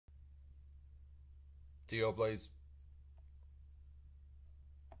TO Blaze.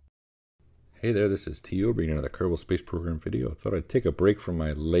 Hey there, this is T.O. bringing another Kerbal Space Program video. I thought I'd take a break from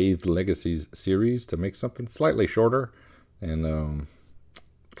my Lathe Legacies series to make something slightly shorter and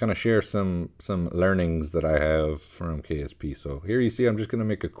kind of share some learnings that I have from KSP. So here you see I'm just going to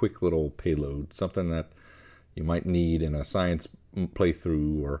make a quick little payload, something that you might need in a science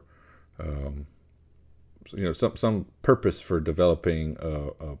playthrough or some purpose for developing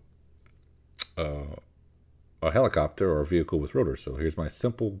a helicopter or a vehicle with rotors. So here's my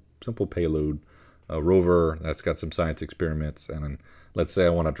simple payload, a rover that's got some science experiments, and then let's say I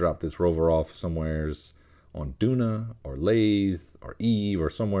want to drop this rover off somewheres on Duna or Lathe or Eve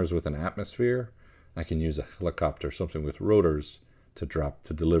or somewheres with an atmosphere. I can use a helicopter, something with rotors, to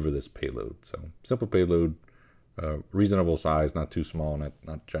deliver this payload. So simple payload, reasonable size, not too small,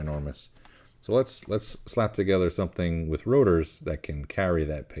 not ginormous. So let's slap together something with rotors that can carry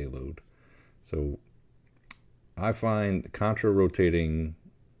that payload. So I find contra-rotating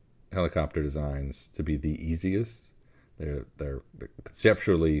helicopter designs to be the easiest. They're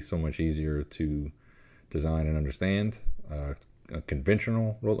conceptually so much easier to design and understand. A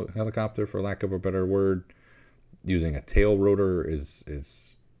conventional helicopter, for lack of a better word, using a tail rotor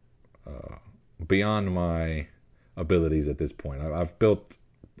is beyond my abilities at this point. I've built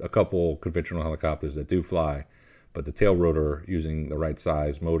a couple conventional helicopters that do fly, but the tail rotor, using the right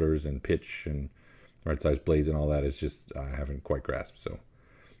size motors and pitch and right size blades and all that, is just I haven't quite grasped. So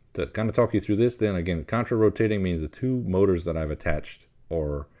to kind of talk you through this, then again, contra rotating means the two motors that I've attached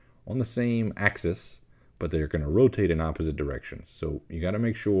are on the same axis, but they're going to rotate in opposite directions. So you got to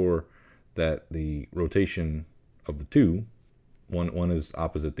make sure that the rotation of the two, one is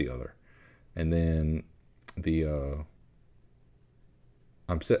opposite the other. And then the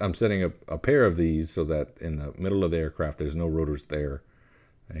I'm setting up a pair of these so that in the middle of the aircraft there's no rotors there,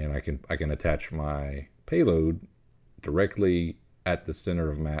 and I can attach my payload directly at the center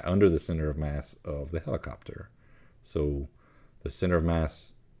of mass, under the center of mass of the helicopter. So the center of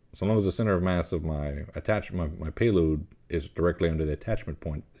mass, so long as the center of mass of my payload is directly under the attachment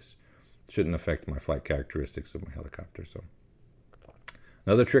point, this shouldn't affect my flight characteristics of my helicopter. So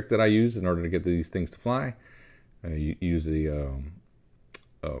another trick that I use in order to get these things to fly, you use a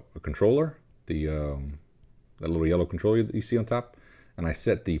controller, that little yellow controller that you see on top, and I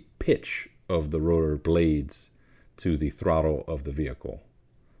set the pitch of the rotor blades to the throttle of the vehicle.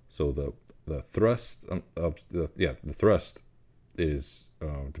 So the thrust the thrust is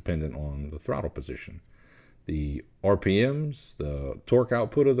dependent on the throttle position. The RPMs, the torque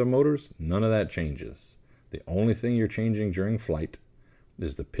output of the motors, none of that changes. The only thing you're changing during flight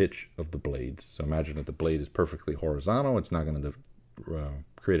is the pitch of the blades. So imagine that the blade is perfectly horizontal. It's not going to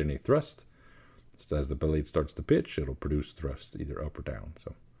create any thrust. Just as the blade starts to pitch, it'll produce thrust either up or down.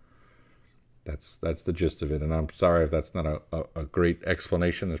 So that's the gist of it. And I'm sorry if that's not a great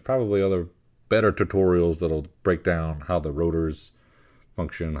explanation. There's probably other better tutorials that'll break down how the rotors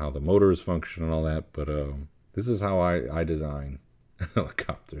function, how the motors function, and all that. But this is how I design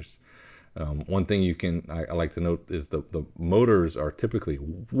helicopters. One thing I like to note is the motors are typically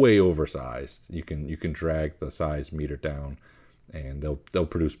way oversized. You can drag the size meter down, and they'll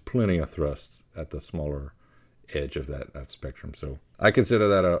produce plenty of thrust at the smaller edge of that spectrum. So I consider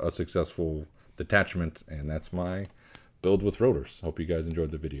that a successful detachment, and that's my build with rotors. Hope you guys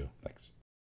enjoyed the video. Thanks.